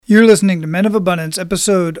You're listening to Men of Abundance,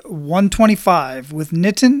 episode 125 with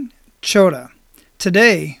Nitin Chhoda.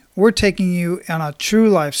 Today, we're taking you on a true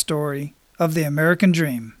life story of the American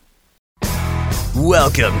dream.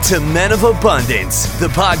 Welcome to Men of Abundance, the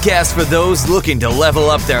podcast for those looking to level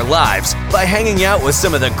up their lives by hanging out with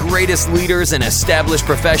some of the greatest leaders and established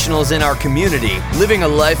professionals in our community, living a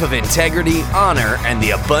life of integrity, honor, and the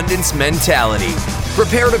abundance mentality.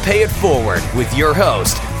 Prepare to pay it forward with your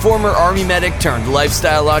host, former Army medic turned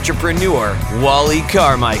lifestyle entrepreneur, Wally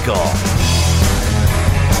Carmichael.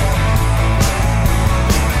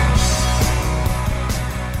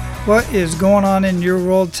 What is going on in your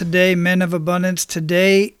world today, Men of Abundance?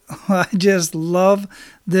 Today, I just love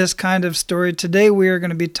this kind of story. Today, we are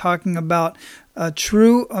going to be talking about a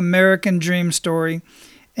true American dream story.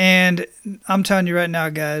 And I'm telling you right now,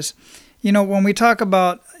 guys, you know, when we talk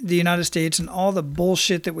about the United States and all the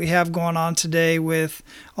bullshit that we have going on today with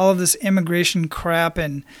all of this immigration crap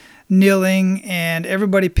and kneeling and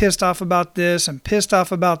everybody pissed off about this and pissed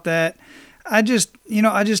off about that, I just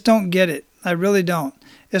don't get it. I really don't.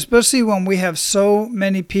 Especially when we have so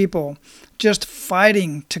many people just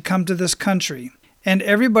fighting to come to this country. And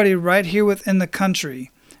everybody right here within the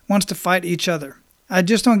country wants to fight each other. I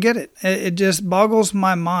just don't get it. It just boggles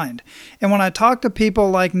my mind. And when I talk to people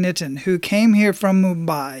like Nitin, who came here from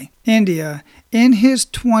Mumbai, India, in his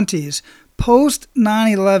 20s, post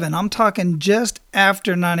 9/11, I'm talking just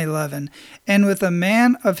after 9/11, and with a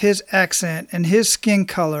man of his accent and his skin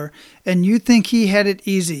color, and you think he had it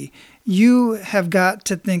easy, you have got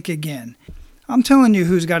to think again. I'm telling you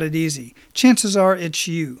who's got it easy. Chances are it's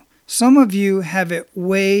you. Some of you have it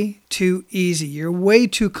way too easy. You're way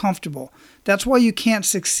too comfortable. That's why you can't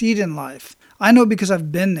succeed in life. I know because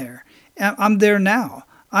I've been there. I'm there now.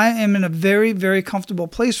 I am in a very, very comfortable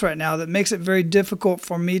place right now that makes it very difficult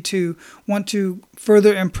for me to want to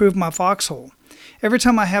further improve my foxhole. Every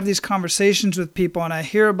time I have these conversations with people and I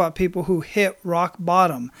hear about people who hit rock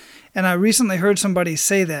bottom, and I recently heard somebody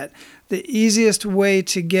say that the easiest way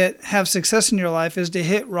to have success in your life is to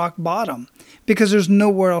hit rock bottom because there's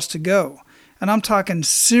nowhere else to go. And I'm talking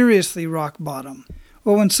seriously rock bottom.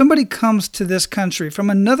 Well, when somebody comes to this country from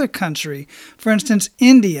another country, for instance,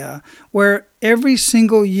 India, where every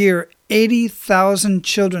single year 80,000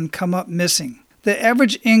 children come up missing, the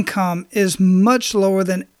average income is much lower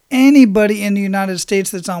than anybody in the United States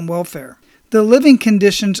that's on welfare. The living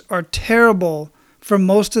conditions are terrible for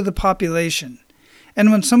most of the population.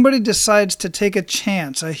 And when somebody decides to take a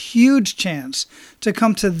chance, a huge chance, to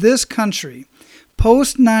come to this country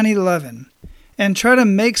post 9/11 and try to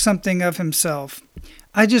make something of himself,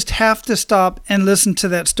 I just have to stop and listen to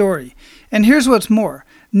that story. And here's what's more.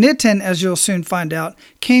 Nitin, as you'll soon find out,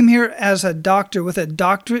 came here as a doctor with a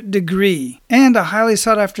doctorate degree and a highly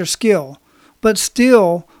sought-after skill, but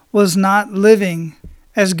still was not living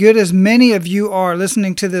as good as many of you are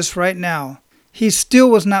listening to this right now. He still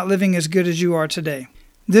was not living as good as you are today.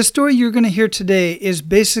 This story you're going to hear today is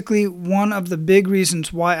basically one of the big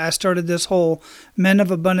reasons why I started this whole Men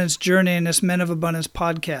of Abundance journey and this Men of Abundance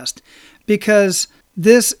podcast. Because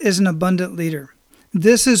this is an abundant leader.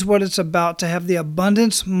 This is what it's about, to have the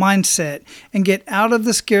abundance mindset and get out of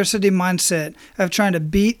the scarcity mindset of trying to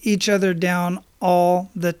beat each other down all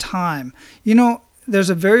the time. You know, there's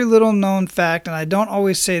a very little known fact, and I don't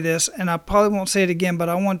always say this, and I probably won't say it again, but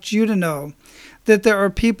I want you to know that there are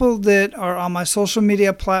people that are on my social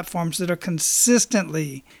media platforms that are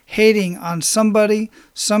consistently hating on somebody,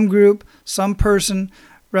 some group, some person,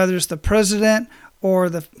 whether it's the president or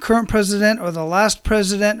the current president or the last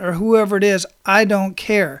president or whoever it is. I don't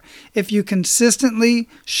care. If you consistently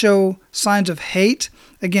show signs of hate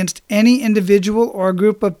against any individual or a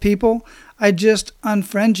group of people, I just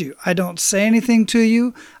unfriend you. I don't say anything to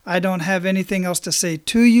you. I don't have anything else to say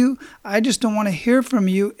to you. I just don't want to hear from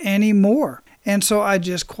you anymore. And so I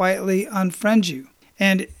just quietly unfriend you.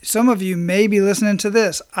 And some of you may be listening to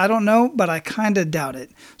this. I don't know, but I kind of doubt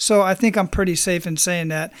it. So I think I'm pretty safe in saying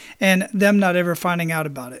that and them not ever finding out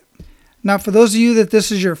about it. Now, for those of you that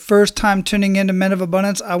this is your first time tuning into Men of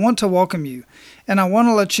Abundance, I want to welcome you. And I want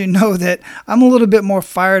to let you know that I'm a little bit more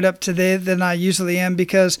fired up today than I usually am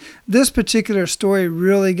because this particular story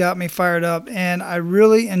really got me fired up. And I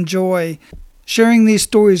really enjoy sharing these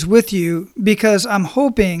stories with you because I'm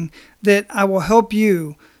hoping that I will help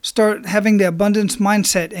you start having the abundance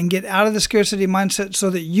mindset and get out of the scarcity mindset so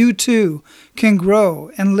that you too can grow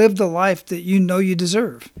and live the life that you know you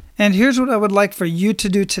deserve. And here's what I would like for you to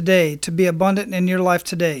do today to be abundant in your life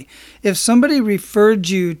today. If somebody referred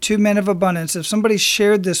you to Men of Abundance, if somebody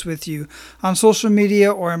shared this with you on social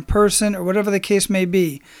media or in person or whatever the case may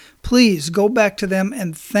be, please go back to them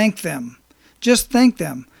and thank them. Just thank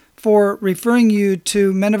them for referring you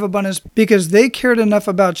to Men of Abundance because they cared enough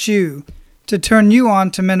about you to turn you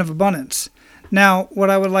on to Men of Abundance. Now,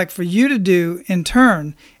 what I would like for you to do in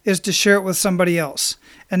turn is to share it with somebody else.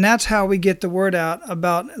 And that's how we get the word out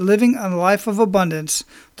about living a life of abundance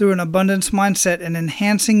through an abundance mindset and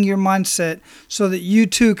enhancing your mindset so that you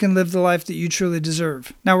too can live the life that you truly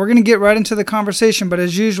deserve. Now, we're going to get right into the conversation, but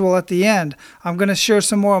as usual at the end, I'm going to share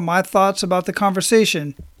some more of my thoughts about the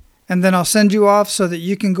conversation, and then I'll send you off so that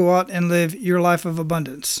you can go out and live your life of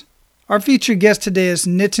abundance. Our featured guest today is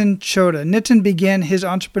Nitin Chhoda. Nitin began his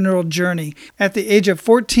entrepreneurial journey at the age of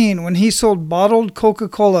 14 when he sold bottled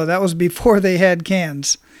Coca-Cola, that was before they had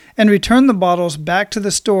cans, and returned the bottles back to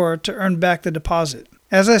the store to earn back the deposit.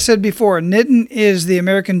 As I said before, Nitin is the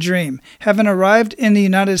American dream, having arrived in the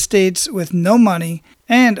United States with no money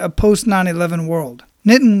and a post-9/11 world.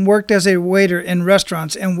 Nitin worked as a waiter in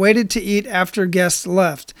restaurants and waited to eat after guests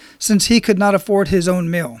left, since he could not afford his own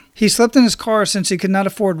meal. He slept in his car since he could not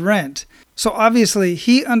afford rent, so obviously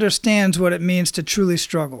he understands what it means to truly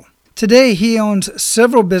struggle. Today he owns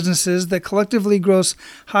several businesses that collectively gross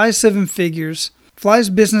high seven figures, flies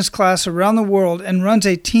business class around the world, and runs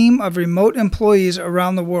a team of remote employees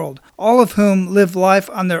around the world, all of whom live life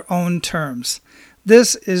on their own terms.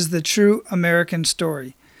 This is the true American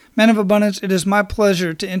story. Men of Abundance, it is my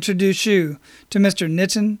pleasure to introduce you to Mr.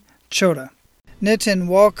 Nitin Chhoda. Nitin,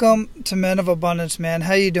 welcome to Men of Abundance, man.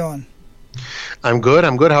 How you doing? I'm good.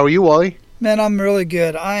 How are you, Wally? Man, I'm really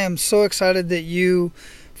good. I am so excited that you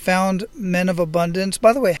found Men of Abundance.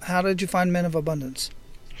 By the way, how did you find Men of Abundance?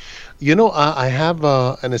 You know, I have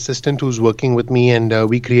an assistant who's working with me, and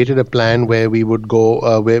we created a plan where we would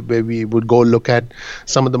go where we would go look at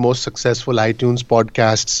some of the most successful iTunes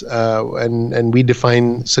podcasts, and we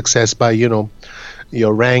define success by your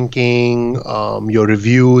ranking, your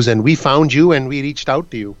reviews, and we found you and we reached out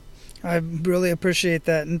to you. I really appreciate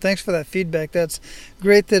that, and thanks for that feedback. That's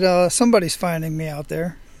great that somebody's finding me out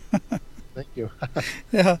there. Thank you.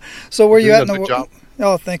 Yeah. So where you at in the world?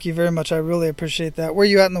 Oh, thank you very much. I really appreciate that. Where are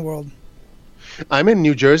you at in the world? I'm in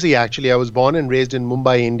New Jersey, actually. I was born and raised in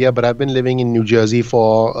Mumbai, India, but I've been living in New Jersey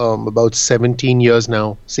for about 17 years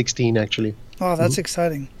now, 16 actually. Oh, that's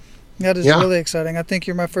exciting. That is really exciting. I think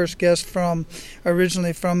you're my first guest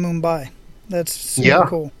originally from Mumbai. That's super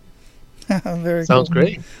cool. Very Sounds cool.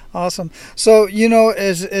 great. Awesome. So,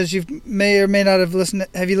 as you may or may not have listened,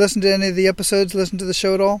 have you listened to any of the episodes, listened to the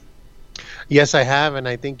show at all? Yes, I have, and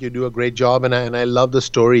I think you do a great job, and I love the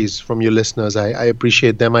stories from your listeners. I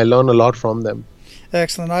appreciate them. I learn a lot from them.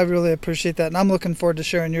 Excellent. I really appreciate that, and I'm looking forward to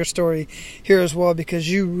sharing your story here as well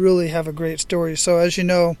because you really have a great story. So as you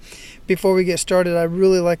know, before we get started, I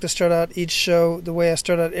really like to start out each show the way I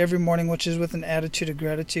start out every morning, which is with an attitude of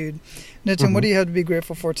gratitude. Nitin, what do you have to be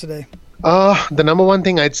grateful for today? The number one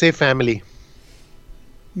thing I'd say family.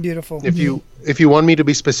 Beautiful. If you want me to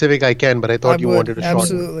be specific, I can, but I thought you wanted to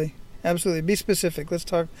shorten. Absolutely. Be specific. Let's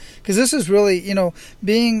talk. Because this is really,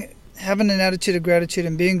 having an attitude of gratitude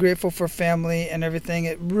and being grateful for family and everything,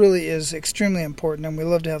 it really is extremely important. And we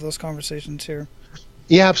love to have those conversations here.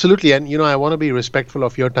 Yeah, absolutely. And, I want to be respectful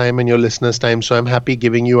of your time and your listeners' time. So I'm happy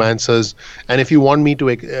giving you answers. And if you want me to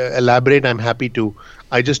elaborate, I'm happy to.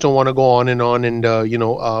 I just don't want to go on and on and,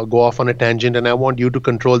 go off on a tangent. And I want you to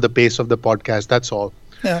control the pace of the podcast. That's all.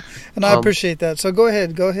 Yeah. And I appreciate that. So go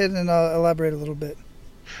ahead and elaborate a little bit.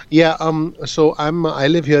 Yeah, so I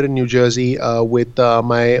live here in New Jersey with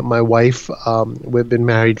my wife. We've been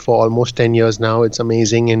married for almost 10 years now. It's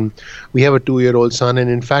amazing, and we have a 2-year-old son, and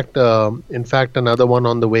in fact another one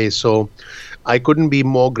on the way. So I couldn't be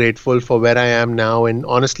more grateful for where I am now. And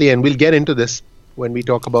honestly, and we'll get into this when we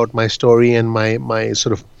talk about my story and my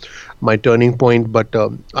sort of my turning point. But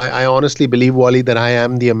I honestly believe, Wally, that I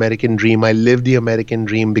am the American dream. I live the American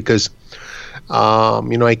dream because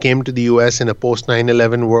I came to the US in a post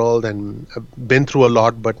 9/11 world and I've been through a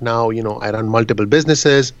lot, but now, I run multiple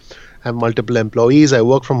businesses, have multiple employees, I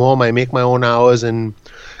work from home, I make my own hours, and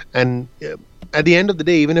at the end of the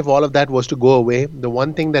day, even if all of that was to go away, the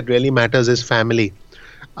one thing that really matters is family.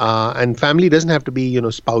 And family doesn't have to be,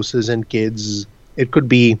 spouses and kids. It could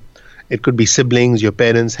be siblings, your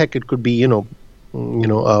parents, heck, it could be,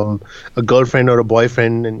 a girlfriend or a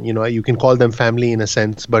boyfriend, and, you can call them family in a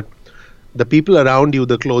sense, but the people around you,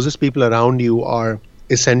 the closest people around you are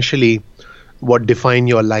essentially what define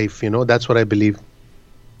your life. That's what I believe.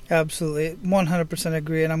 Absolutely. 100%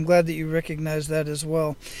 agree. And I'm glad that you recognize that as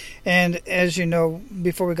well. And as you know,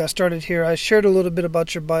 before we got started here, I shared a little bit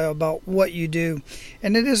about your bio, about what you do.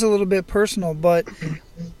 And it is a little bit personal, but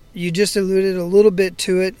you just alluded a little bit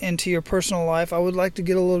to it into your personal life. I would like to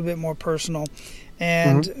get a little bit more personal.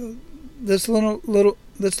 And let's learn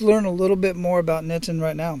a little bit more about Nitin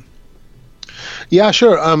right now. Yeah,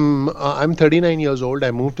 sure. I'm 39 years old.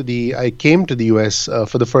 I came to the US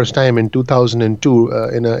for the first time in 2002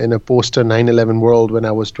 in a post 9/11 world when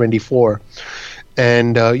I was 24.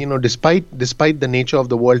 And despite the nature of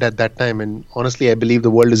the world at that time, and honestly, I believe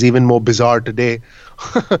the world is even more bizarre today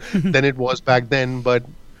than it was back then. But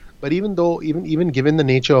even though even given the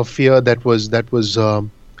nature of fear that was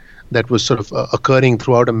sort of occurring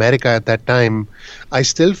throughout America at that time, I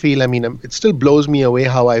still feel, I mean, it still blows me away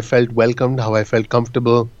how I felt welcomed, how I felt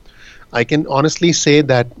comfortable. I can honestly say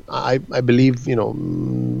that I believe,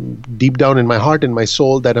 deep down in my heart, in my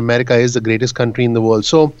soul, that America is the greatest country in the world.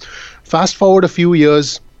 So, fast forward a few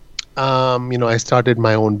years, I started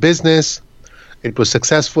my own business. It was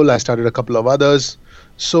successful. I started a couple of others.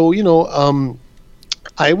 So,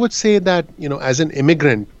 I would say that, as an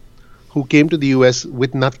immigrant who came to the US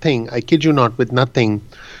with nothing, I kid you not, with nothing,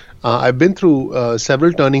 I've been through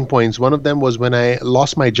several turning points. One of them was when I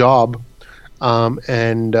lost my job, I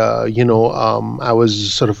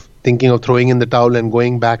was sort of thinking of throwing in the towel and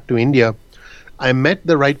going back to India. I met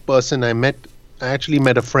the right person. I actually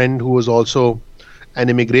met a friend who was also an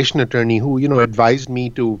immigration attorney who, advised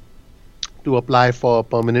me to apply for a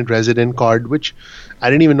permanent resident card, which I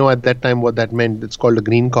didn't even know at that time what that meant. It's called a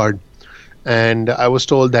green card. And I was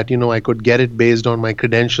told that, I could get it based on my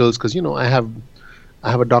credentials because, I have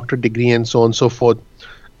a doctorate degree and so on and so forth.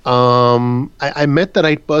 I met the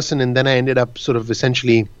right person, and then I ended up sort of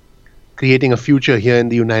essentially creating a future here in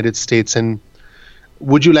the United States. And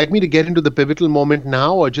would you like me to get into the pivotal moment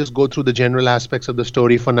now, or just go through the general aspects of the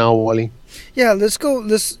story for now, Wally? Yeah, let's go.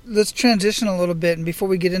 Let's transition a little bit, and before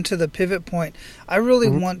we get into the pivot point, I really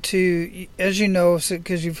want to, as you know,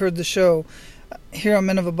 because you've heard the show here on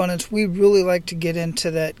Men of Abundance, we really like to get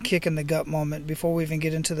into that kick in the gut moment before we even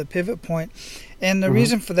get into the pivot point. And the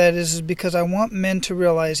reason for that is because I want men to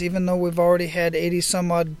realize, even though we've already had 80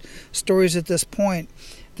 some odd stories at this point,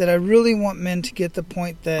 that I really want men to get the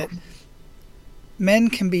point that men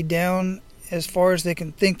can be down as far as they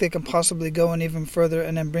can think they can possibly go, and even further,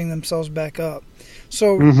 and then bring themselves back up.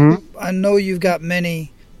 So I know you've got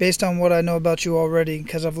many, based on what I know about you already,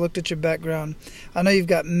 because I've looked at your background, I know you've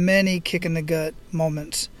got many kick in the gut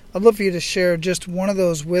moments. I'd love for you to share just one of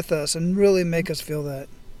those with us and really make us feel that.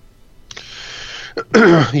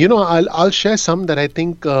 I'll share some that I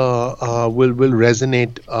think will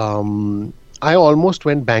resonate. I almost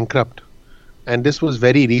went bankrupt, and this was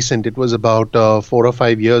very recent. It was about 4 or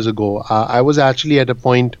 5 years ago. I was actually at a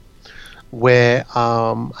point where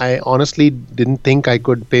I honestly didn't think I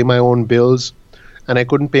could pay my own bills, and I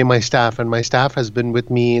couldn't pay my staff. And my staff has been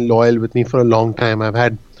with me, loyal with me for a long time. I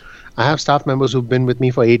have staff members who've been with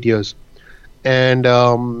me for 8 years. And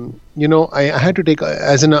I had to take,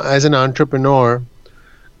 as an entrepreneur,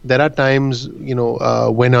 there are times,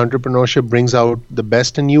 when entrepreneurship brings out the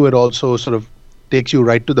best in you, it also sort of takes you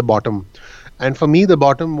right to the bottom. And for me, the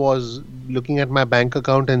bottom was looking at my bank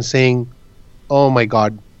account and saying, "Oh my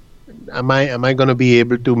God, am I going to be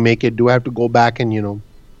able to make it? Do I have to go back and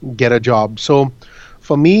get a job?" So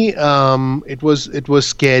for me, it was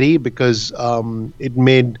scary because it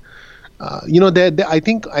made I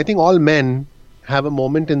think all men have a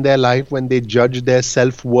moment in their life when they judge their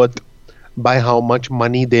self-worth by how much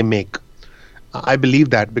money they make. I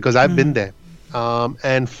believe that because I've been there.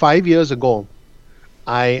 And 5 years ago,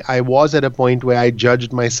 I was at a point where I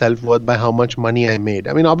judged my self-worth by how much money I made.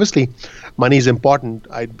 I mean, obviously, money is important.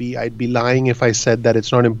 I'd be lying if I said that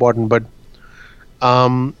it's not important. But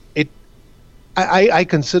I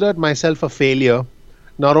considered myself a failure,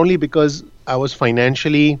 not only because I was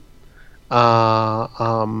financially in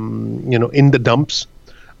the dumps,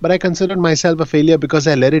 but I considered myself a failure because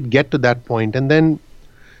I let it get to that point. And then,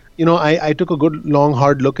 I took a good, long,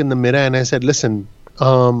 hard look in the mirror and I said, listen,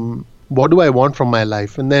 what do I want from my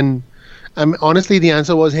life? And then, honestly, the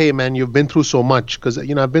answer was, hey, man, you've been through so much. Because,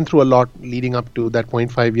 I've been through a lot leading up to that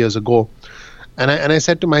point 5 years ago. And I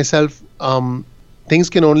said to myself, things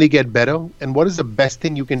can only get better. And what is the best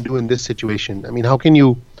thing you can do in this situation? I mean, how can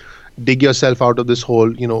you dig yourself out of this hole,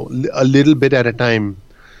 a little bit at a time?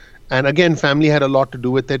 And again, family had a lot to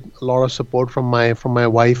do with it, a lot of support from my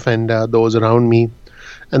wife and those around me.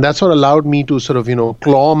 And that's what allowed me to sort of,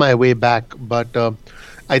 claw my way back. But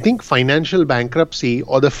I think financial bankruptcy,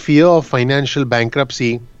 or the fear of financial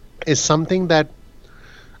bankruptcy, is something that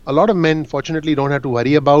a lot of men, fortunately, don't have to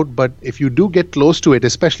worry about. But if you do get close to it,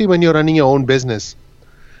 especially when you're running your own business,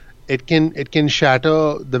 it can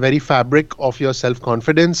shatter the very fabric of your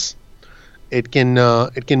self-confidence. It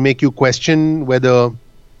can make you question whether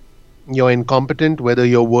you're incompetent, whether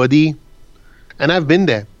you're worthy. And I've been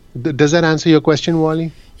there. Does that answer your question,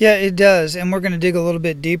 Wally? Yeah, it does. And we're going to dig a little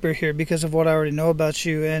bit deeper here because of what I already know about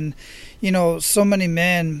you. And, so many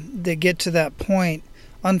men that get to that point,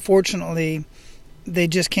 unfortunately, they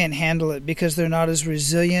just can't handle it because they're not as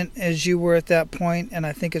resilient as you were at that point. And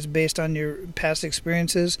I think it's based on your past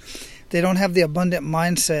experiences. They don't have the abundant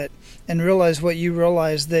mindset and realize what you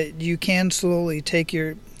realize, that you can slowly take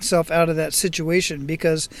yourself out of that situation,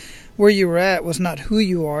 because where you were at was not who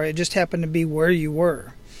you are. It just happened to be where you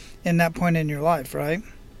were in that point in your life, right?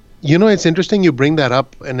 It's interesting you bring that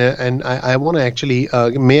up, and I want to actually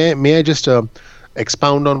may I just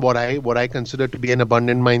expound on what I consider to be an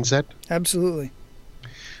abundant mindset. Absolutely.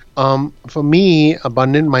 For me,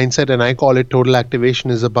 abundant mindset, and I call it total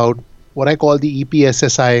activation, is about what I call the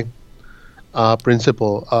EPSSI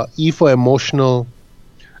principle. E for emotional,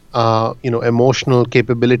 emotional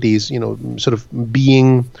capabilities. Sort of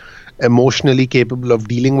being emotionally capable of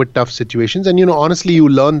dealing with tough situations. And honestly, you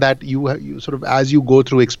learn that you sort of, as you go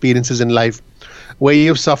through experiences in life where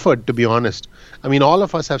you've suffered, to be honest. I mean, all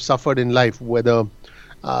of us have suffered in life, whether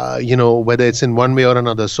whether it's in one way or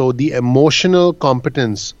another. So the emotional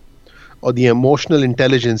competence or the emotional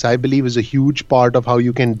intelligence, I believe, is a huge part of how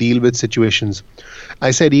you can deal with situations. I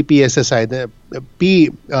said EPSSI, the P,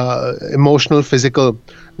 emotional, physical.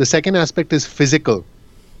 The second aspect is physical,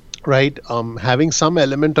 right? Having some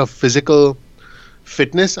element of physical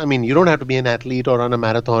fitness. I mean, you don't have to be an athlete or run a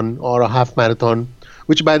marathon or a half marathon,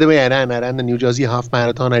 which, by the way, I ran the New Jersey half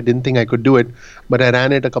marathon. I didn't think I could do it, but I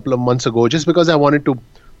ran it a couple of months ago just because I wanted to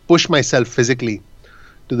push myself physically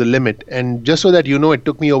to the limit. And just so that it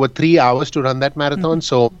took me over 3 hours to run that marathon.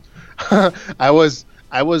 So I was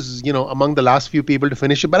among the last few people to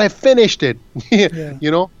finish it, but I finished it. Yeah.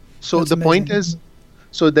 So That's the amazing. point is,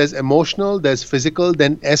 so there's emotional, there's physical,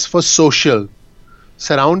 then S for social.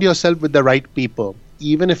 Surround yourself with the right people,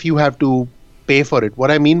 even if you have to pay for it.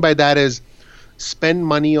 What I mean by that is spend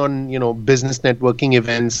money on, business networking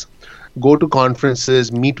events, go to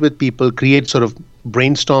conferences, meet with people, create sort of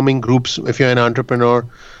brainstorming groups if you're an entrepreneur.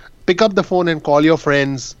 Pick up the phone and call your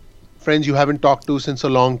friends you haven't talked to since a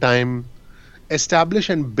long time. Establish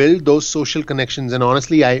and build those social connections. And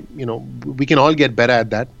honestly, we can all get better at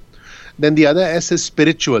that. Then the other S is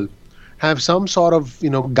spiritual. Have some sort of,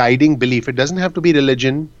 guiding belief. It doesn't have to be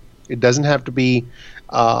religion. It doesn't have to be,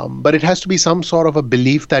 but it has to be some sort of a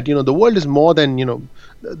belief that, the world is more than,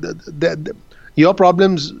 your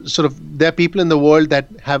problems. Sort of, there are people in the world that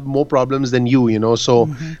have more problems than you, so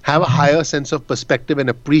have a higher sense of perspective and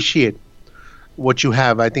appreciate what you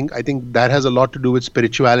have. I think that has a lot to do with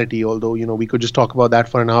spirituality, although, we could just talk about that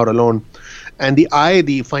for an hour alone. And the I,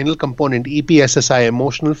 the final component, EPSSI,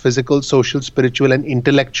 emotional, physical, social, spiritual, and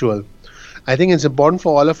intellectual. I think it's important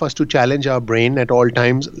for all of us to challenge our brain at all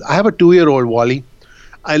times. I have a 2-year-old, Wally.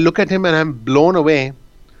 I look at him and I'm blown away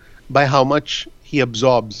by how much he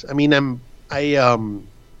absorbs. I mean,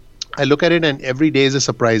 I look at it and every day is a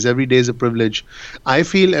surprise. Every day is a privilege. I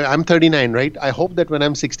feel I'm 39, right? I hope that when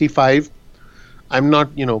I'm 65, I'm not,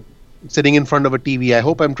 sitting in front of a TV. I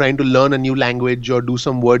hope I'm trying to learn a new language or do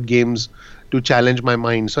some word games to challenge my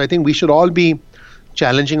mind. So I think we should all be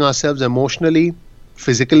challenging ourselves emotionally,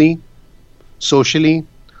 physically, socially,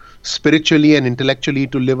 spiritually, and intellectually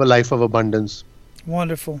to live a life of abundance.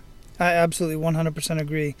 Wonderful. I absolutely 100%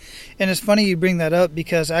 agree. And it's funny you bring that up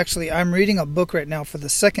because actually I'm reading a book right now for the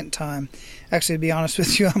second time. Actually, to be honest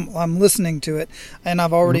with you, I'm listening to it, and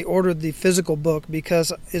I've already ordered the physical book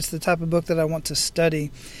because it's the type of book that I want to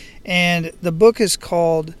study. And the book is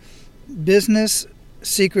called Business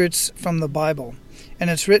Secrets from the Bible,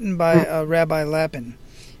 and it's written by Rabbi Lapin.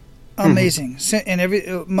 Amazing.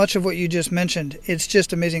 And much of what you just mentioned, it's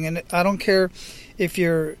just amazing. And I don't care if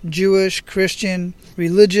you're Jewish, Christian,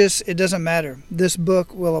 religious, it doesn't matter. This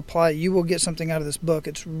book will apply. You will get something out of this book.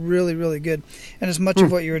 It's really, really good. And it's much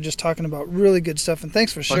of what you were just talking about. Really good stuff. And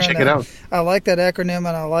thanks for sharing check that. it out. I like that acronym and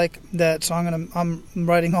I like that song, and I'm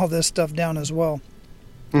writing all this stuff down as well.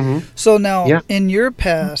 So now, in your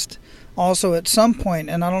past, also at some point,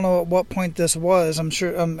 and I don't know at what point this was,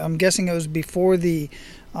 I'm guessing it was before the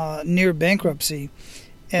near bankruptcy.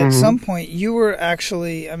 At some point, you were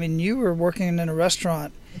actually, you were working in a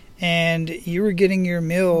restaurant and you were getting your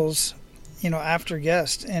meals, after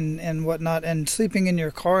guests and whatnot, and sleeping in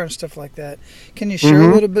your car and stuff like that. Can you share a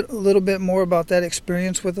little bit more about that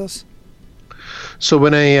experience with us? So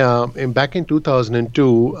when back in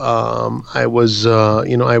 2002, I was,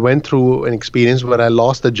 I went through an experience where I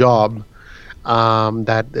lost a job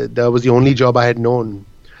that was the only job I had known.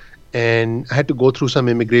 And I had to go through some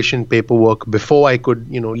immigration paperwork before I could,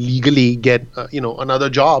 legally get, another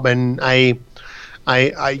job. And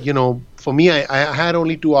for me, I had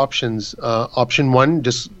only two options. Option one,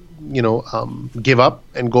 just give up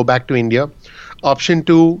and go back to India. Option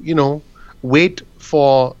two, wait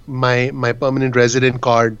for my permanent resident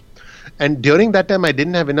card. And during that time, I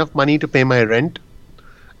didn't have enough money to pay my rent.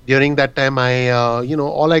 During that time,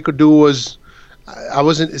 all I could do was, I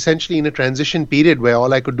was essentially in a transition period where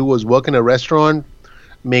all I could do was work in a restaurant,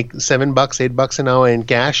 make $7, $8 an hour in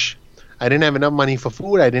cash. I didn't have enough money for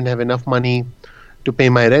food. I didn't have enough money to pay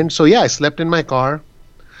my rent. So yeah, I slept in my car,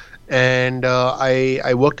 and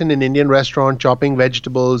I worked in an Indian restaurant chopping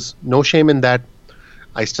vegetables. No shame in that.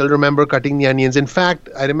 I still remember cutting the onions. In fact,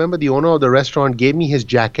 I remember the owner of the restaurant gave me his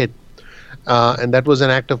jacket. And that was an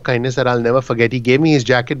act of kindness that I'll never forget. He gave me his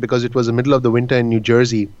jacket because it was the middle of the winter in New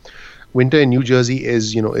Jersey. Winter in New Jersey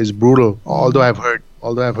is brutal. Although I've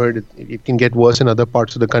heard it can get worse in other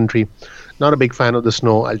parts of the country. Not a big fan of the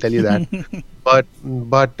snow, I'll tell you that.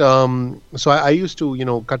 So I used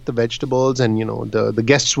to cut the vegetables, and the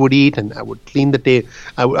guests would eat, and I would clean the table.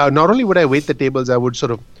 Not only would I wait the tables, I would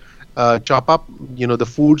sort of chop up the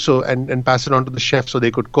food and pass it on to the chef so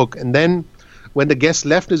they could cook. And then when the guests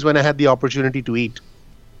left is when I had the opportunity to eat,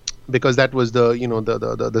 because that was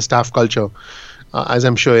the staff culture, as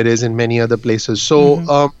I'm sure it is in many other places.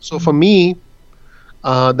 So so for me,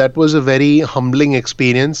 that was a very humbling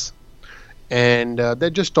experience, and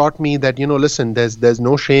that just taught me that listen, there's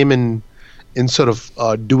no shame in sort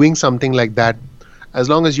of doing something like that, as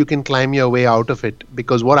long as you can climb your way out of it.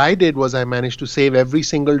 Because what I did was I managed to save every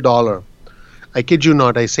single dollar. I kid you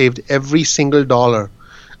not, I saved every single dollar.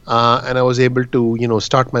 And I was able to,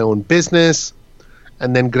 start my own business,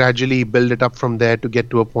 and then gradually build it up from there to get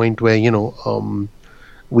to a point where,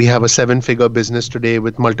 we have a 7-figure business today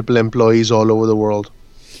with multiple employees all over the world.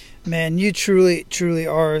 Man, you truly, truly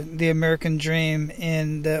are the American dream,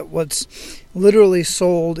 and that what's literally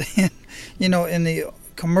sold in the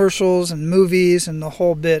commercials and movies and the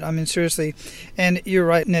whole bit. I mean, seriously. And you're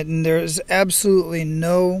right, Nitin. There is absolutely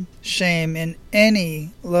no shame in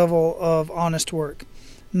any level of honest work.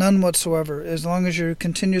 None whatsoever, as long as you're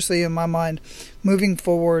continuously, in my mind, moving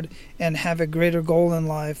forward and have a greater goal in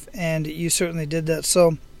life, and you certainly did that.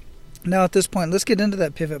 So now at this point, let's get into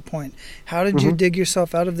that pivot point. How did you dig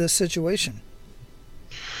yourself out of this situation?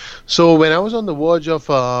 So when I was on the verge of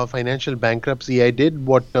financial bankruptcy, I did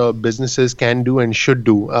what businesses can do and should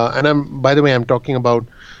do. And by the way, I'm talking about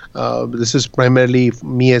this is primarily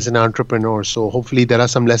me as an entrepreneur. So hopefully there are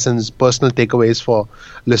some lessons, personal takeaways for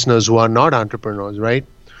listeners who are not entrepreneurs, right?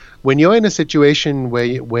 When you're in a situation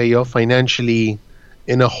where you're financially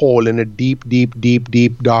in a hole, in a deep,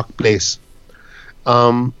 dark place,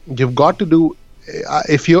 you've got to do.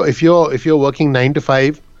 If you're working 9 to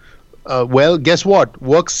 5, well, guess what?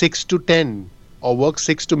 Work 6 to 10 or work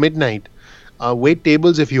 6 to midnight. Wait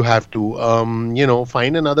tables if you have to.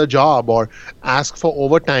 Find another job or ask for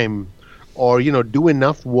overtime, or do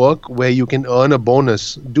enough work where you can earn a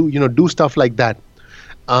bonus. Do stuff like that.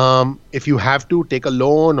 If you have to, take a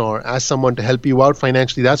loan or ask someone to help you out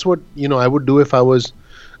financially. That's what I would do if I was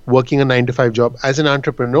working a 9 to 5 job. As an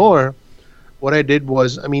entrepreneur, what I did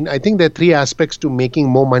was, I think there are 3 aspects to making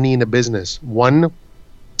more money in a business. One,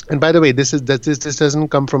 and by the way, this doesn't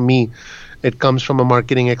come from me. It comes from a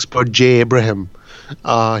marketing expert, Jay Abraham.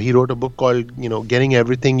 He wrote a book called, Getting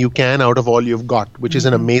Everything You Can Out of All You've Got, which is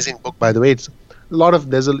an amazing book, by the way. It's a lot of,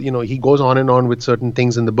 he goes on and on with certain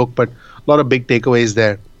things in the book, but a lot of big takeaways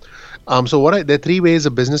there. There are 3 ways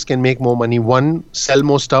a business can make more money. 1, sell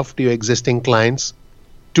more stuff to your existing clients.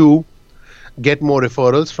 2, get more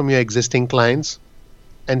referrals from your existing clients.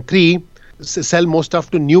 And 3, sell more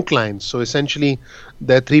stuff to new clients. So essentially,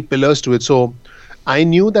 there are 3 pillars to it. So I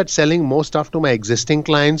knew that selling more stuff to my existing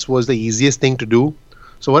clients was the easiest thing to do.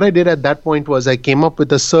 So what I did at that point was I came up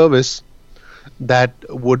with a service that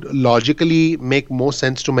would logically make more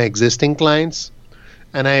sense to my existing clients.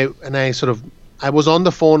 And I was on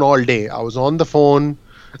the phone all day. I was on the phone.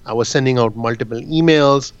 I was sending out multiple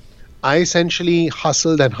emails. I essentially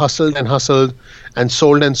hustled and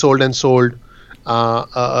sold a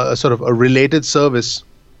sort of a related service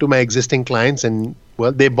to my existing clients, and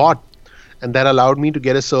well, they bought, and that allowed me to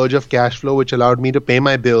get a surge of cash flow, which allowed me to pay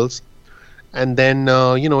my bills. And then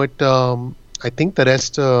I think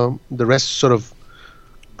the rest sort of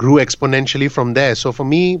grew exponentially from there. So for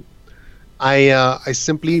me, I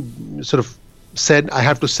simply sort of said I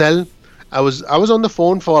have to sell. I was on the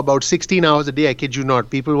phone for about 16 hours a day. I kid you not.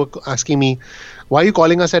 People were asking me, "Why are you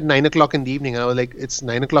calling us at 9 o'clock in the evening?" And I was like, "It's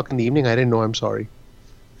 9 o'clock in the evening. I didn't know. I'm sorry."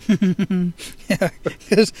 Yeah,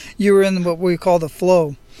 because you were in what we call the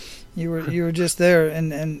flow. You were just there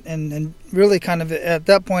and really kind of at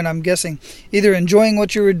that point, I'm guessing, either enjoying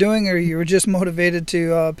what you were doing or you were just motivated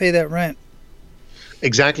to pay that rent.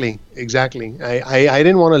 Exactly. I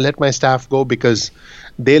didn't want to let my staff go because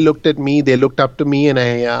they looked at me, they looked up to me, and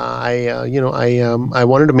I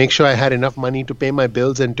wanted to make sure I had enough money to pay my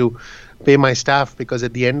bills and to pay my staff, because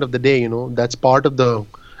at the end of the day, that's part of the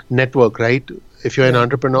network, right? If you're an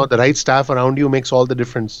entrepreneur, the right staff around you makes all the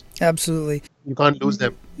difference. Absolutely. You can't lose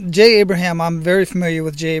them. Jay Abraham, I'm very familiar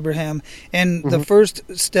with Jay Abraham. And the first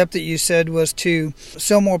step that you said was to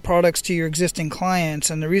sell more products to your existing clients.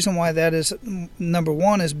 And the reason why that is number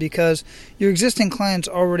one is because your existing clients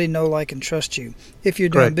already know, like, and trust you if you're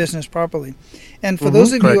doing business properly. And for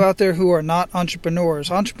those of you out there who are not entrepreneurs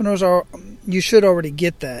are, you should already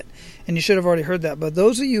get that. And you should have already heard that. But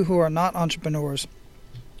those of you who are not entrepreneurs,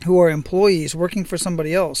 who are employees working for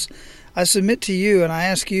somebody else, I submit to you and I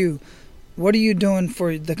ask you, what are you doing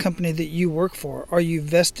for the company that you work for? Are you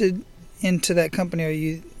vested into that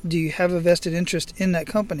company? Do you have a vested interest in that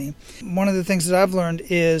company? One of the things that I've learned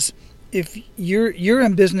is if you're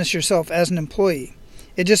in business yourself as an employee,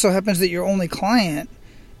 it just so happens that your only client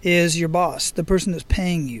is your boss, the person that's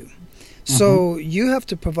paying you. So you have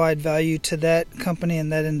to provide value to that company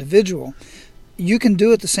and that individual. You can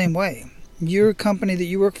do it the same way. Your company that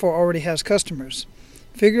you work for already has customers.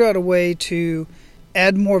 Figure out a way to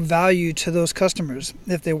add more value to those customers.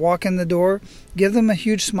 If they walk in the door, give them a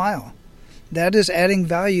huge smile. That is adding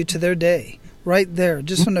value to their day right there,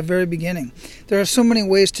 just from the very beginning. There are so many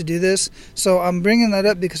ways to do this. So I'm bringing that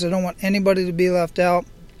up because I don't want anybody to be left out.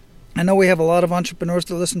 I know we have a lot of entrepreneurs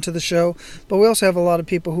that listen to the show, but we also have a lot of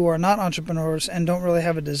people who are not entrepreneurs and don't really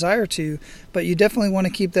have a desire to, but you definitely want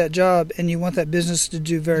to keep that job and you want that business to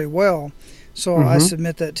do very well. So I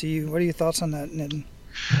submit that to you. What are your thoughts on that, Nitin?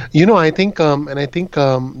 I think,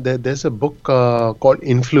 there's a book called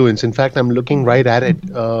Influence. In fact, I'm looking right at it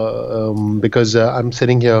because I'm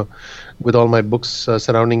sitting here with all my books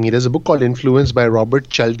surrounding me. There's a book called Influence by Robert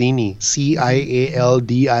Cialdini, Cialdini.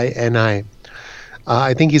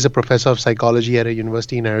 I think he's a professor of psychology at a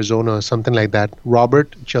university in Arizona or something like that.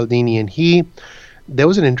 Robert Cialdini, and there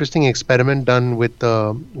was an interesting experiment done with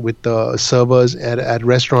the servers at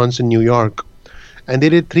restaurants in New York, and they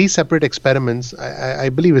did 3 separate experiments. I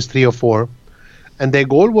believe it's 3 or 4, and their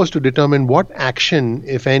goal was to determine what action,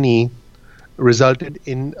 if any, resulted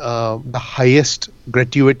in the highest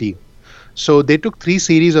gratuity. So they took 3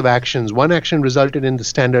 series of actions. One action resulted in the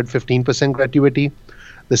standard 15% gratuity.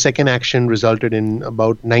 The second action resulted in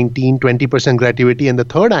about 19-20% gratuity. And the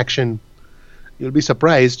third action, you'll be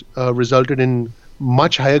surprised, resulted in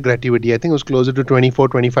much higher gratuity. I think it was closer to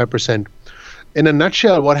 24-25%. In a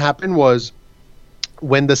nutshell, what happened was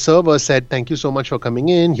when the server said, "Thank you so much for coming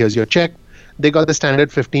in, here's your check," they got the standard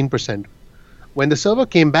 15%. When the server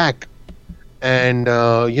came back and,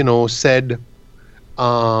 said,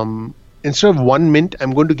 instead of 1 mint,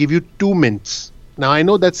 I'm going to give you 2 mints. Now, I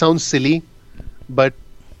know that sounds silly, but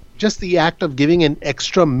just the act of giving an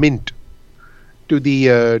extra mint to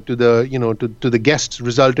the guests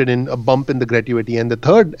resulted in a bump in the gratuity. And the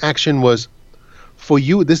third action was, for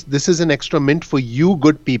you, this is an extra mint for you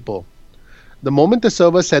good people. The moment the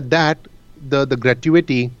server said that, the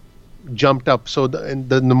gratuity jumped up. So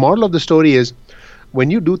the moral of the story is,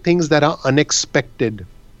 when you do things that are unexpected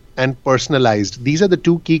and personalized, these are the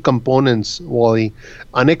 2 key components, Wally: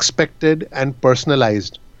 unexpected and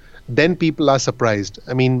personalized. Then people are surprised.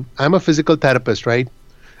 I mean, I'm a physical therapist, right?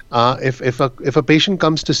 If a patient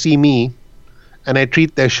comes to see me and I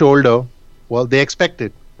treat their shoulder, well, they expect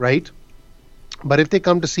it, right? But if they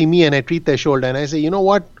come to see me and I treat their shoulder and I say, you know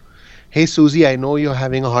what? Hey, Susie, I know you're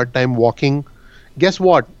having a hard time walking. Guess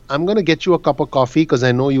what? I'm going to get you a cup of coffee because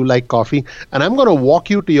I know you like coffee, and I'm going to walk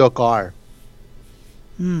you to your car.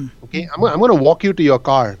 Okay? I'm going to walk you to your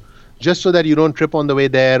car just so that you don't trip on the way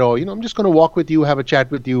there, or, I'm just going to walk with you, have a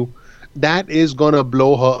chat with you. That is going to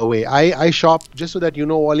blow her away. I shop, just so that you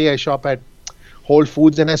know, Wally, I shop at Whole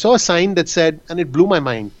Foods, and I saw a sign that said, and it blew my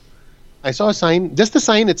mind. I saw a sign, just the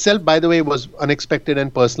sign itself, by the way, was unexpected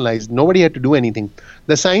and personalized. Nobody had to do anything.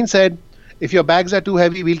 The sign said, if your bags are too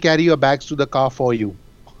heavy, we'll carry your bags to the car for you.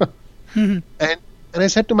 And I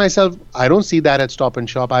said to myself, I don't see that at Stop and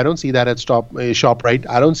Shop. I don't see that at ShopRite.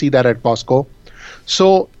 I don't see that at Costco.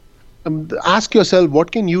 So ask yourself,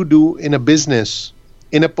 what can you do in a business,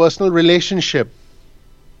 in a personal relationship,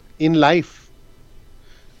 in life?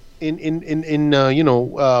 What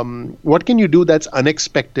can you do that's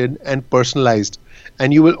unexpected and personalized?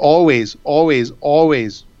 And you will always, always,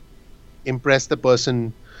 always impress the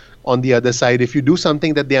person on the other side if you do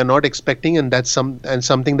something that they are not expecting, and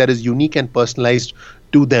something that is unique and personalized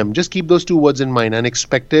to them. Just keep those 2 words in mind: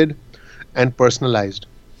 unexpected and personalized.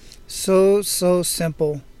 So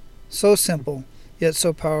simple, yet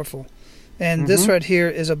so powerful. And this right here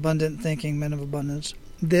is abundant thinking, Men of Abundance.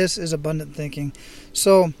 This is abundant thinking.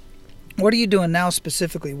 So what are you doing now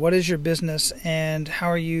specifically? What is your business, and how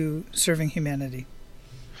are you serving humanity?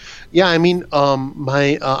 Yeah, I mean,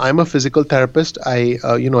 I'm a physical therapist. I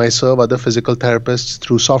serve other physical therapists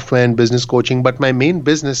through software and business coaching. But my main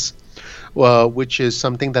business, which is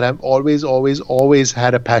something that I've always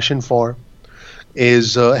had a passion for,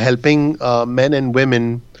 is helping men and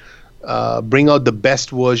women bring out the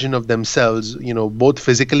best version of themselves. Both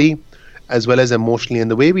physically as well as emotionally. And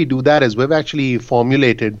the way we do that is we've actually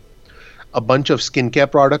formulated a bunch of skincare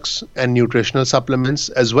products and nutritional supplements,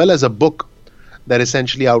 as well as a book that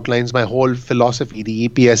essentially outlines my whole philosophy, the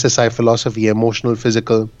EPSSI philosophy: emotional,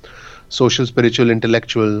 physical, social, spiritual,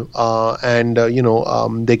 intellectual.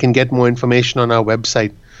 They can get more information on our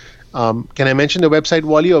website. Can I mention the website,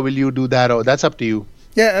 Wally, or will you do that? Or that's up to you.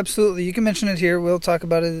 Yeah, absolutely. You can mention it here. We'll talk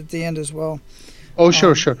about it at the end as well. Oh,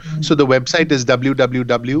 sure. So the website is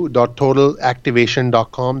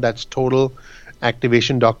www.totalactivation.com. That's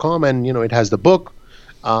totalactivation.com. And, it has the book,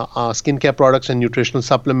 skincare products and nutritional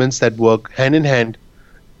supplements that work hand in hand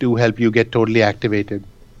to help you get totally activated.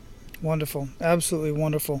 Wonderful. Absolutely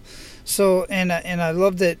wonderful. So, and I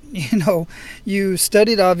love that, you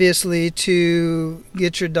studied obviously to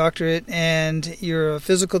get your doctorate, and you're a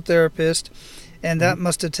physical therapist, and that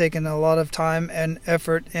must have taken a lot of time and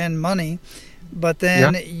effort and money. But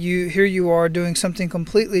then here you are doing something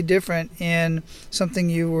completely different in something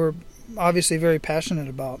you were obviously very passionate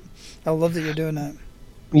about. I love that you're doing that.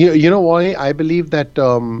 Why I believe that,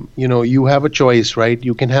 you have a choice, right?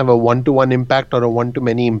 You can have a one-to-one impact or a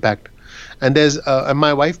one-to-many impact. And there's, and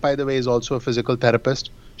my wife, by the way, is also a physical therapist.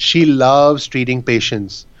 She loves treating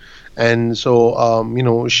patients. And so,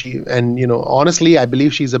 honestly, I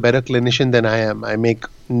believe she's a better clinician than I am. I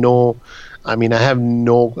have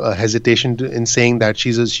no hesitation in saying that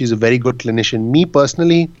she's a very good clinician. Me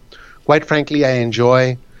personally, quite frankly, I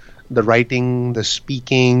enjoy the writing, the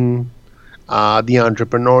speaking, the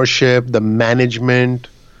entrepreneurship, the management,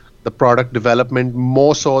 the product development,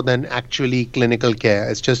 more so than actually clinical care.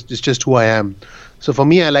 It's just who I am. So for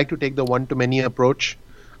me, I like to take the one-to-many approach.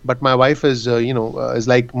 But my wife is, is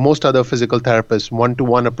like most other physical therapists,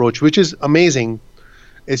 one-to-one approach, which is amazing.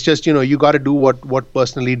 It's just, you got to do what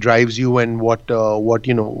personally drives you and what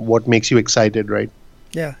makes you excited, right?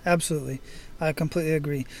 Yeah, absolutely. I completely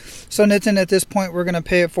agree. So, Nitin, at this point, we're going to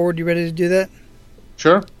pay it forward. You ready to do that?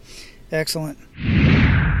 Sure. Excellent.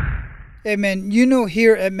 Hey, man,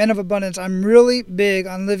 here at Men of Abundance, I'm really big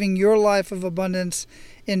on living your life of abundance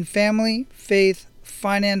in family, faith,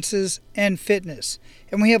 finances, and fitness.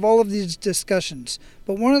 And we have all of these discussions.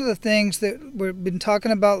 But one of the things that we've been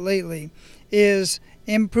talking about lately is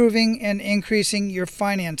improving and increasing your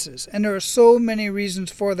finances. And there are so many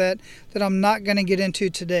reasons for that I'm not going to get into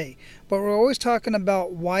today. But we're always talking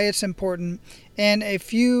about why it's important and a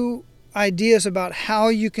few ideas about how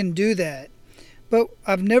you can do that. But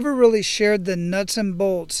I've never really shared the nuts and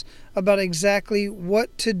bolts about exactly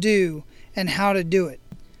what to do and how to do it.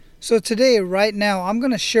 So today, right now, I'm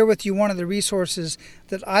going to share with you one of the resources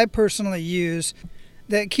that I personally use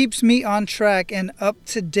that keeps me on track and up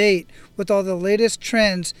to date with all the latest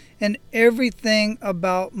trends and everything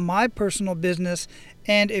about my personal business.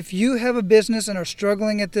 And if you have a business and are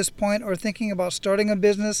struggling at this point or thinking about starting a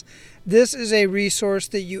business, this is a resource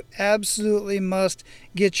that you absolutely must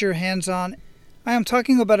get your hands on. I am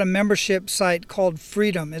talking about a membership site called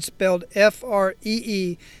Freedom. It's spelled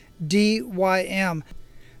Freedym.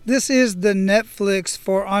 This is the Netflix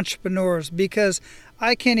for entrepreneurs, because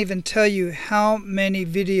I can't even tell you how many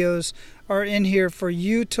videos are in here for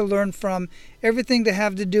you to learn from. Everything that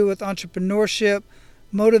have to do with entrepreneurship,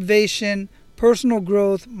 motivation, personal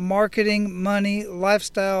growth, marketing, money,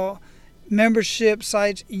 lifestyle, membership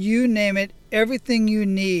sites, you name it. Everything you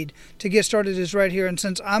need to get started is right here. And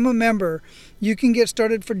since I'm a member, you can get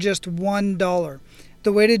started for just $1.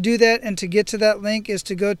 The way to do that and to get to that link is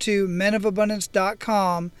to go to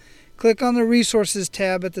menofabundance.com, click on the resources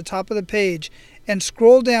tab at the top of the page, and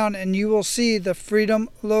scroll down and you will see the Freedom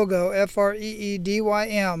logo,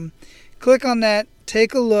 Freedym. Click on that,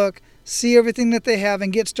 take a look, see everything that they have,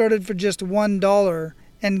 and get started for just $1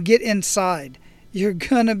 and get inside. You're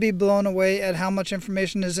going to be blown away at how much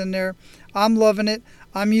information is in there. I'm loving it.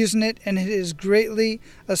 I'm using it, and it is greatly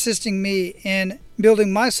assisting me in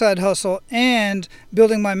building my side hustle and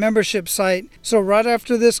building my membership site. So right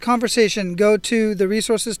after this conversation, go to the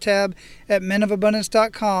resources tab at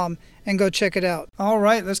menofabundance.com and go check it out. All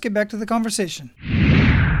right, let's get back to the conversation.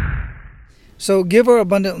 So give our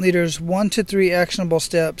abundant leaders 1 to 3 actionable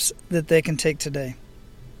steps that they can take today.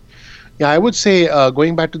 Yeah, I would say,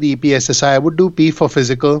 going back to the EPSSI, I would do P for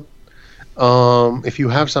physical. If you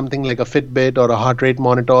have something like a Fitbit or a heart rate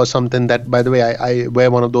monitor or something that, by the way, I wear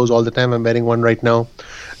one of those all the time. I'm wearing one right now.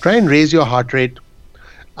 Try and raise your heart rate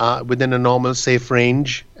within a normal safe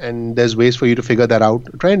range, and there's ways for you to figure that out.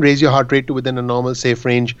 Try and raise your heart rate to within a normal safe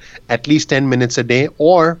range at least 10 minutes a day,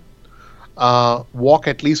 or walk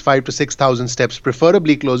at least 5 to 6,000 steps,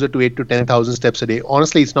 preferably closer to 8 to 10,000 steps a day.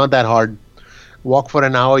 Honestly, it's not that hard. Walk for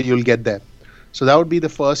an hour, you'll get there. So that would be the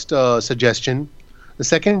first suggestion. The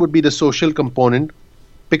second would be the social component.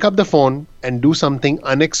 Pick up the phone and do something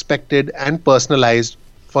unexpected and personalized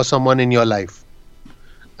for someone in your life.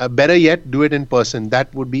 Better yet, do it in person.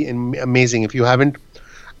 That would be amazing. If you haven't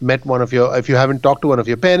if you haven't talked to one of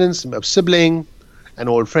your parents, a sibling, an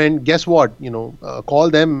old friend, guess what? Call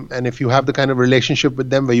them, and if you have the kind of relationship with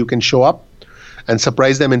them where you can show up and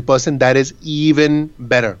surprise them in person, that is even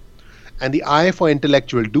better. And the I for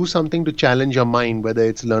intellectual, do something to challenge your mind, whether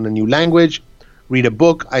it's learn a new language, read a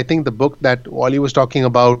book. I think the book that Wally was talking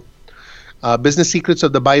about, Business Secrets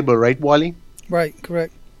of the Bible, right, Wally? Right,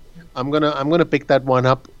 correct. I'm gonna pick that one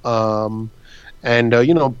up, and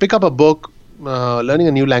pick up a book. Learning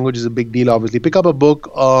a new language is a big deal, obviously. Pick up a book.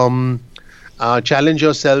 Challenge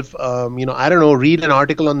yourself. I don't know. Read an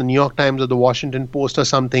article on the New York Times or the Washington Post or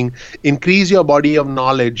something. Increase your body of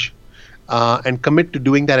knowledge, and commit to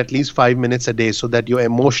doing that at least 5 minutes a day, so that you're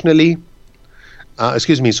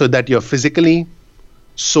so that you're physically,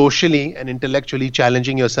 socially, and intellectually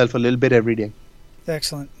challenging yourself a little bit every day.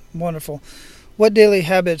 Excellent. Wonderful. What daily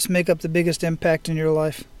habits make up the biggest impact in your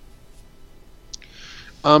life?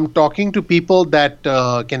 Talking to people that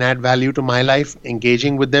can add value to my life,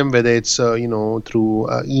 engaging with them, whether it's through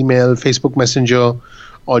email, Facebook Messenger,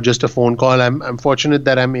 or just a phone call. I'm fortunate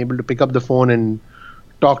that I'm able to pick up the phone and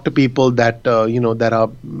talk to people that that are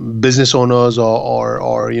business owners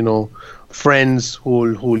or friends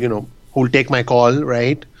who'll take my call,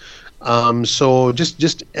 right? So just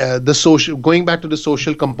the social, going back to the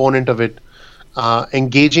social component of it,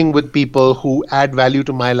 engaging with people who add value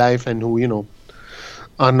to my life and who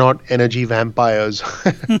are not energy vampires.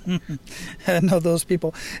 I know those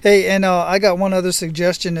people. Hey, and I got one other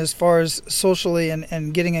suggestion as far as socially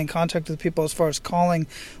and getting in contact with people, as far as calling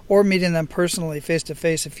or meeting them personally face to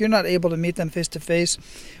face. If you're not able to meet them face to face,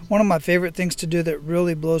 one of my favorite things to do that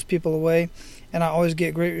really blows people away, and I always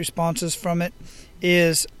get great responses from it,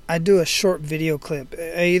 is I do a short video clip.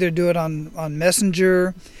 I either do it on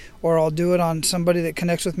Messenger, or I'll do it on somebody that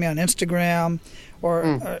connects with me on Instagram,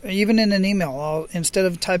 or even in an email. Instead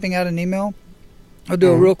of typing out an email, I'll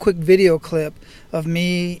do a real quick video clip of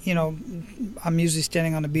me, I'm usually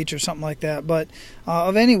standing on the beach or something like that, but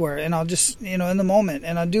of anywhere, and I'll just, in the moment,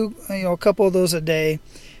 and I do, a couple of those a day.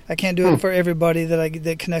 I can't do it for everybody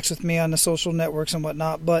that connects with me on the social networks and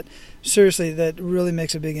whatnot, but seriously, that really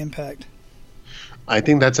makes a big impact. I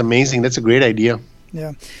think that's amazing. That's a great idea.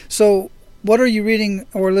 Yeah. So what are you reading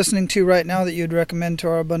or listening to right now that you'd recommend to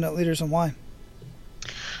our abundant leaders, and why?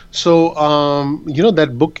 So,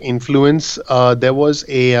 that book Influence, there was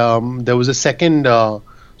a second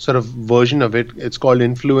sort of version of it. It's called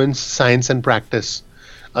Influence, Science and Practice,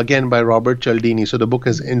 again by Robert Cialdini. So the book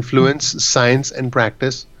is Influence, Science and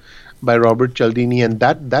Practice by Robert Cialdini, and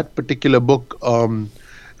that particular book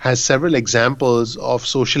has several examples of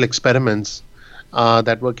social experiments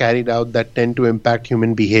that were carried out that tend to impact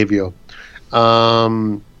human behavior.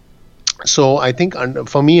 So I think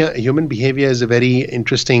for me, human behavior is a very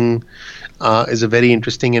interesting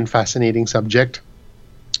and fascinating subject,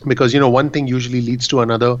 because one thing usually leads to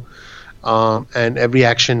another, and every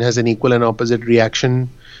action has an equal and opposite reaction.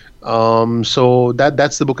 So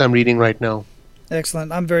that's the book I'm reading right now.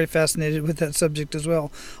 Excellent. I'm very fascinated with that subject as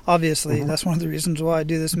well. Obviously, that's one of the reasons why I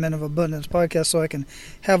do this Men of Abundance podcast, so I can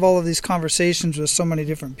have all of these conversations with so many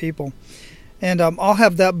different people. And I'll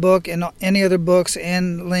have that book and any other books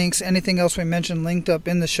and links, anything else we mentioned, linked up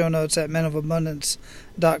in the show notes at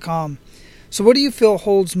menofabundance.com. So what do you feel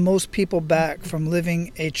holds most people back from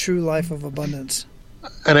living a true life of abundance?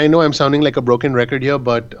 And I know I'm sounding like a broken record here,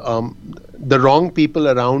 but the wrong people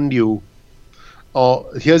around you,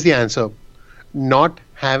 here's the answer: not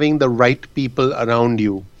having the right people around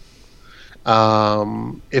you.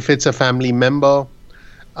 If it's a family member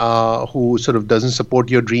who sort of doesn't support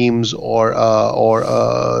your dreams, or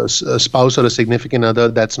a spouse or a significant other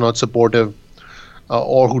that's not supportive,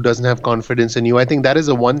 or who doesn't have confidence in you, I think that is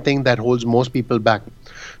the one thing that holds most people back.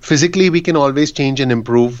 Physically, we can always change and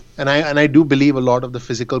improve, and I do believe a lot of the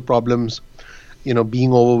physical problems,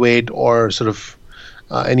 being overweight or sort of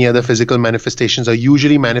any other physical manifestations, are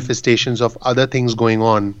usually manifestations of other things going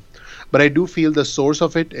on. But I do feel the source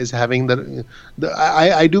of it is having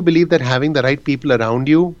I do believe that having the right people around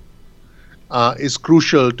you is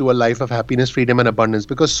crucial to a life of happiness, freedom, and abundance,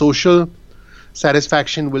 because social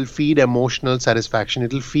satisfaction will feed emotional satisfaction.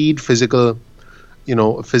 It'll feed physical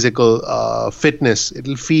fitness.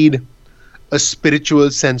 It'll feed a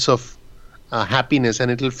spiritual sense of happiness,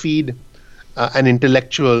 and it'll feed an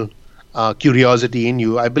intellectual curiosity in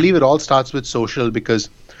you. I believe it all starts with social, because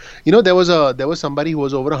there was somebody who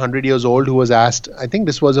was over 100 years old who was asked. I think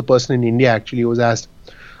this was a person in India actually, who was asked,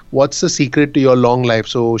 "What's the secret to your long life?"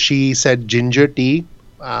 So she said ginger tea.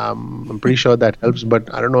 I'm pretty sure that helps,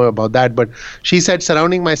 but I don't know about that. But she said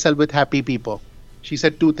surrounding myself with happy people. She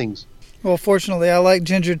said two things. Well, fortunately, I like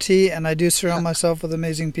ginger tea, and I do surround myself with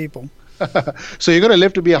amazing people. So you're going to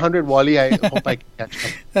live to be 100, Wally. I hope I can catch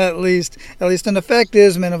up. At least. And the fact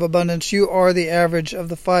is, Men of Abundance, you are the average of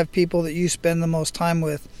the 5 people that you spend the most time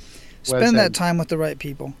with. Spend that time with the right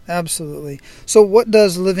people. Absolutely. So what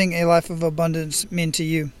does living a life of abundance mean to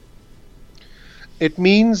you? It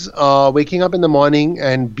means waking up in the morning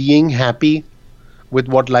and being happy with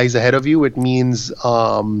what lies ahead of you. It means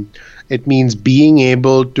being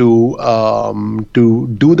able to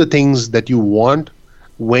do the things that you want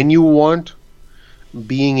when you want.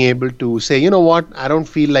 Being able to say, you know what, I don't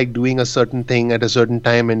feel like doing a certain thing at a certain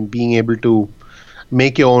time, and being able to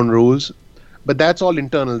make your own rules. But that's all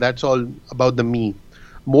internal. That's all about the me.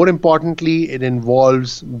 More importantly, it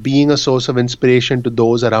involves being a source of inspiration to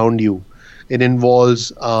those around you. It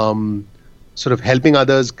involves sort of helping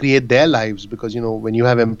others create their lives, because when you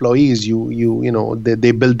have employees,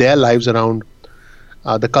 they build their lives around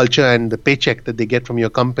the culture and the paycheck that they get from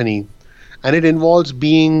your company. And it involves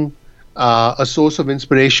being a source of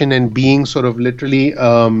inspiration, and being sort of literally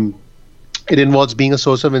it involves being a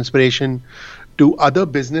source of inspiration to other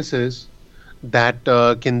businesses that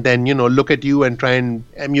can then look at you and try and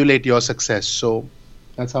emulate your success. So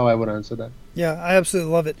that's how I would answer that. Yeah, I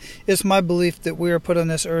absolutely love it. It's my belief that we are put on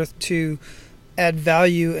this earth to add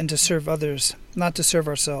value and to serve others, not to serve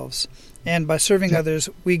ourselves. And by serving others,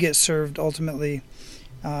 we get served ultimately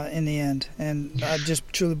in the end. And I just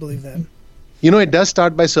truly believe that. It does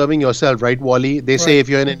start by serving yourself, right, Wally? They say if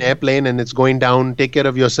you're in an airplane and it's going down, take care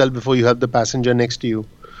of yourself before you help the passenger next to you.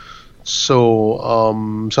 So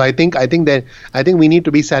I think we need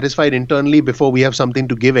to be satisfied internally before we have something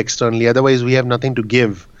to give externally. Otherwise, we have nothing to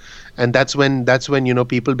give, and that's when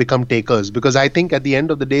people become takers. Because I think at the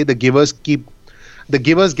end of the day, the givers get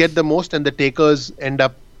the most, and the takers end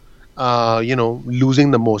up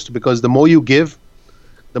losing the most. Because the more you give,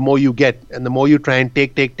 the more you get, and the more you try and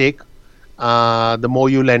take, the more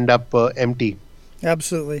you'll end up empty.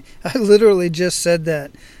 Absolutely. I literally just said that.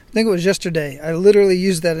 I think it was yesterday. I literally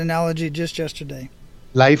used that analogy just yesterday.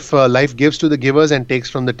 Life gives to the givers and takes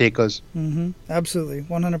from the takers. Absolutely,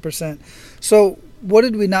 100%. So what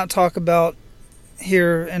did we not talk about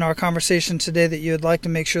here in our conversation today that you would like to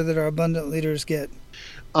make sure that our abundant leaders get?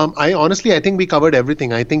 I think we covered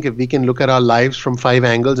everything. I think if we can look at our lives from 5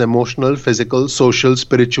 angles: emotional, physical, social,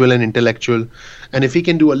 spiritual, and intellectual, and if we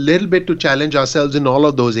can do a little bit to challenge ourselves in all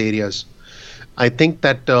of those areas, I think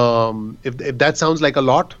that if that sounds like a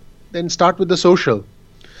lot, then start with the social.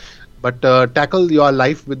 But tackle your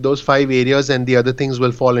life with those 5 areas, and the other things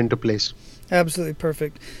will fall into place. Absolutely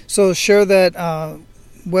perfect. So share that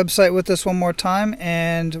website with us one more time,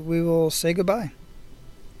 and we will say goodbye.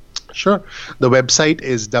 Sure. The website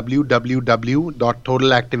is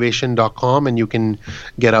www.totalactivation.com, and you can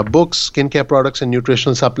get our books, skincare products, and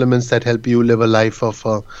nutritional supplements that help you live a life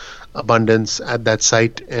of abundance at that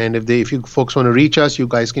site. And if you folks want to reach us, you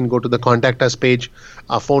guys can go to the contact us page.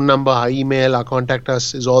 Our phone number, our email, our contact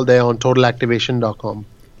us is all there on totalactivation.com.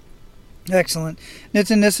 Excellent.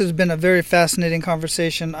 Nitin, this has been a very fascinating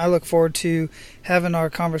conversation. I look forward to having our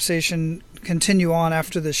conversation continue on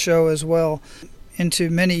after the show as well, into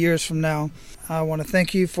many years from now. I want to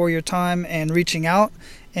thank you for your time and reaching out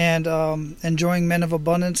and enjoying Men of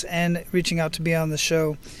Abundance and reaching out to be on the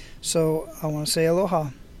show. So I want to say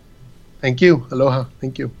aloha. Thank you. Aloha.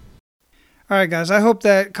 Thank you. All right, guys. I hope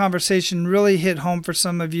that conversation really hit home for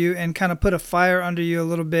some of you and kind of put a fire under you a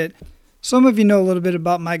little bit. Some of you know a little bit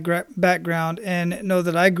about my background and know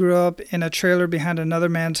that I grew up in a trailer behind another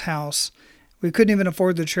man's house. We couldn't even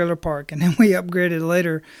afford the trailer park, and then we upgraded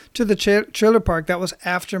later to the trailer park. That was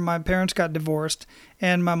after my parents got divorced,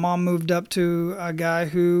 and my mom moved up to a guy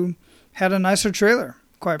who had a nicer trailer.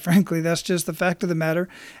 Quite frankly, that's just the fact of the matter.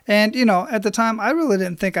 And, at the time, I really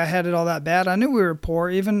didn't think I had it all that bad. I knew we were poor.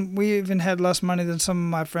 We even had less money than some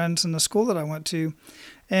of my friends in the school that I went to.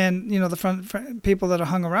 And, the people that I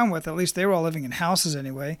hung around with, at least they were all living in houses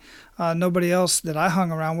anyway. Nobody else that I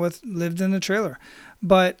hung around with lived in a trailer.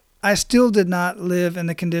 But I still did not live in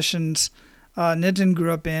the conditions Nitin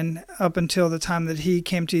grew up in up until the time that he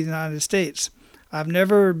came to the United States. I've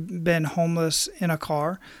never been homeless in a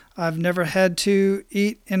car. I've never had to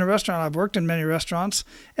eat in a restaurant. I've worked in many restaurants,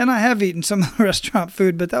 and I have eaten some of the restaurant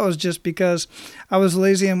food, but that was just because I was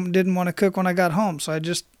lazy and didn't want to cook when I got home, so I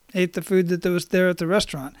just ate the food that was there at the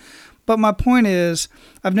restaurant. But my point is,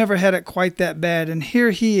 I've never had it quite that bad, and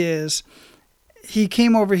here he is. He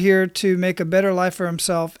came over here to make a better life for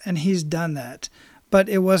himself, and he's done that, but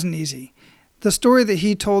it wasn't easy. The story that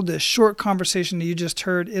he told, this short conversation that you just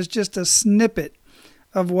heard, is just a snippet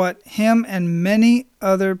of what him and many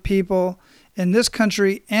other people in this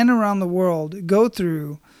country and around the world go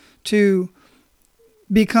through to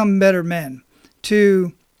become better men,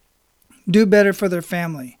 to do better for their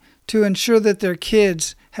family, to ensure that their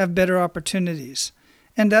kids have better opportunities.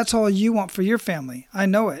 And that's all you want for your family. I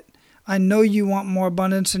know it. I know you want more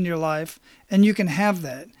abundance in your life, and you can have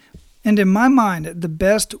that. And in my mind, the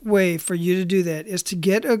best way for you to do that is to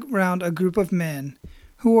get around a group of men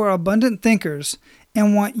who are abundant thinkers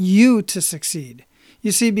and want you to succeed.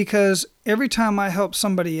 You see, because every time I help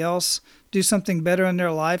somebody else do something better in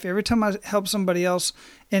their life, every time I help somebody else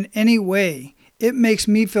in any way, it makes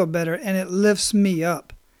me feel better and it lifts me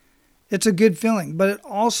up. It's a good feeling, but it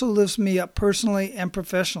also lifts me up personally and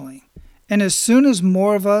professionally. And as soon as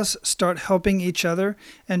more of us start helping each other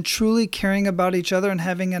and truly caring about each other and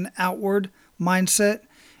having an outward mindset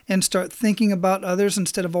and start thinking about others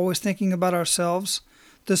instead of always thinking about ourselves,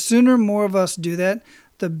 the sooner more of us do that,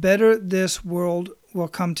 the better this world will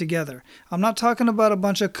come together. I'm not talking about a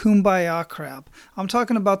bunch of kumbaya crap. I'm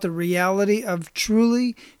talking about the reality of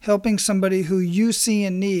truly helping somebody who you see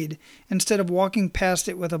in need instead of walking past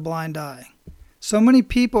it with a blind eye. So many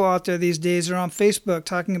people out there these days are on Facebook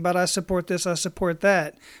talking about I support this, I support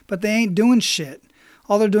that, but they ain't doing shit.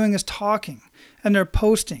 All they're doing is talking, and they're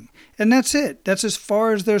posting, and that's it. That's as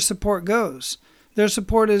far as their support goes. Their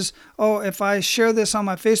support is, oh, if I share this on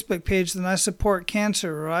my Facebook page, then I support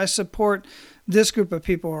cancer, or I support this group of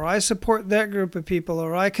people, or I support that group of people,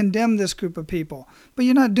 or I condemn this group of people. But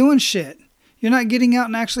you're not doing shit. You're not getting out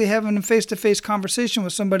and actually having a face-to-face conversation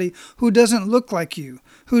with somebody who doesn't look like you,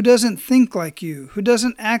 who doesn't think like you, who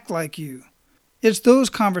doesn't act like you. It's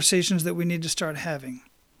those conversations that we need to start having.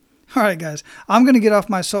 All right, guys, I'm going to get off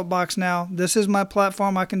my soapbox now. This is my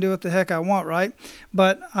platform. I can do what the heck I want, right?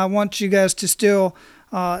 But I want you guys to still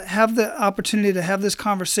have the opportunity to have this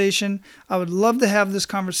conversation. I would love to have this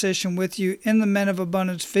conversation with you in the Men of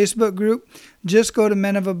Abundance Facebook group. Just go to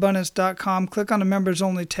menofabundance.com, click on the Members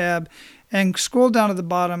Only tab, and scroll down to the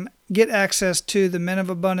bottom. Get access to the Men of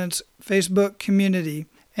Abundance Facebook community,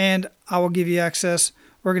 and I will give you access.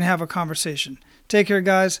 We're going to have a conversation. Take care,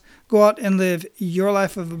 guys. Go out and live your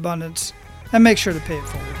life of abundance, and make sure to pay it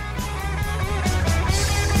forward.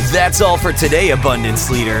 That's all for today, Abundance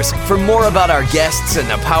Leaders. For more about our guests and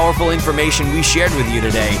the powerful information we shared with you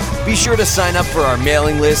today, be sure to sign up for our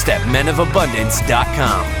mailing list at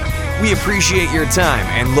menofabundance.com. We appreciate your time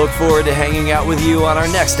and look forward to hanging out with you on our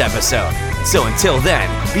next episode. So until then,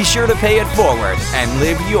 be sure to pay it forward and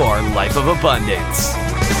live your life of abundance.